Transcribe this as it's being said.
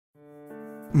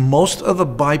Most of the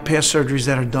bypass surgeries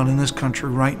that are done in this country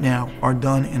right now are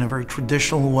done in a very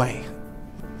traditional way.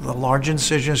 The large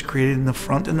incision is created in the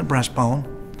front and the breastbone.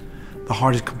 The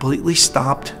heart is completely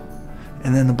stopped,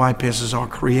 and then the bypasses are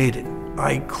created.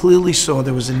 I clearly saw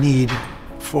there was a need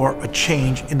for a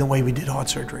change in the way we did heart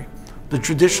surgery. The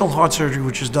traditional heart surgery,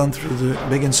 which is done through the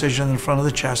big incision in the front of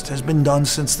the chest, has been done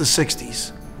since the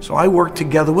 60s. So I worked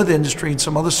together with industry and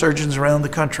some other surgeons around the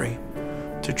country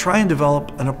to try and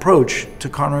develop an approach to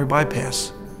coronary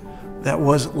bypass that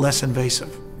was less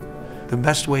invasive. The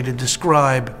best way to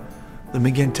describe the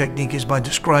McGinn technique is by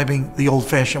describing the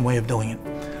old-fashioned way of doing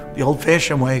it. The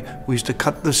old-fashioned way, we used to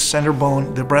cut the center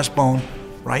bone, the breastbone,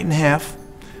 right in half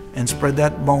and spread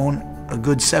that bone a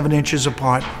good 7 inches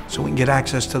apart so we can get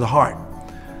access to the heart.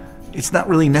 It's not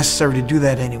really necessary to do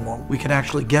that anymore. We can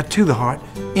actually get to the heart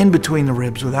in between the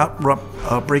ribs without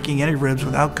breaking any ribs,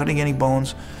 without cutting any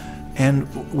bones,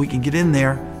 and we can get in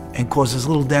there and cause as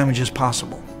little damage as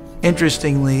possible.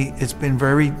 Interestingly, it's been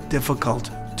very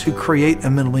difficult to create a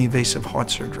minimally invasive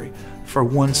heart surgery for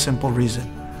one simple reason,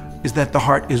 is that the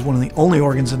heart is one of the only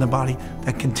organs in the body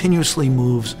that continuously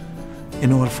moves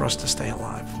in order for us to stay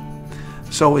alive.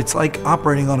 So it's like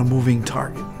operating on a moving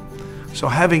target. So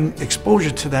having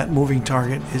exposure to that moving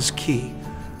target is key.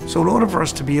 So in order for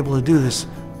us to be able to do this,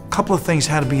 a couple of things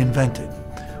had to be invented.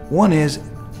 One is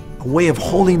a way of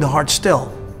holding the heart still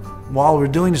while we're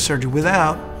doing the surgery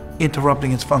without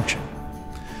interrupting its function.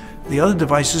 The other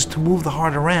device is to move the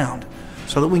heart around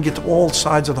so that we can get to all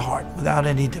sides of the heart without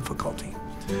any difficulty.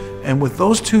 And with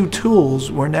those two tools,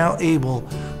 we're now able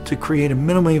to create a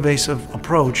minimally invasive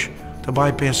approach to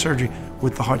bypass surgery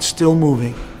with the heart still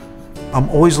moving. I'm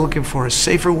always looking for a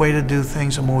safer way to do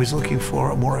things. I'm always looking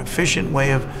for a more efficient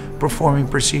way of performing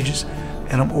procedures,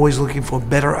 and I'm always looking for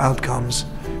better outcomes.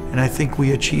 And I think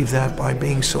we achieve that by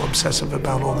being so obsessive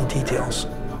about all the details.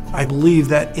 I believe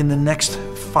that in the next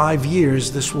 5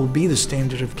 years, this will be the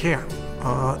standard of care.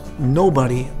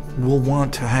 Nobody will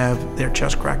want to have their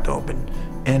chest cracked open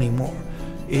anymore.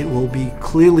 It will be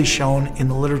clearly shown in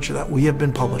the literature that we have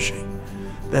been publishing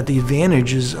that the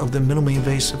advantages of the minimally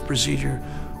invasive procedure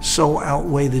so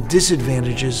outweigh the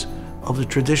disadvantages of the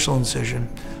traditional incision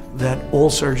that all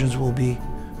surgeons will be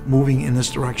moving in this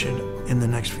direction in the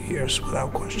next few years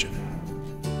without question.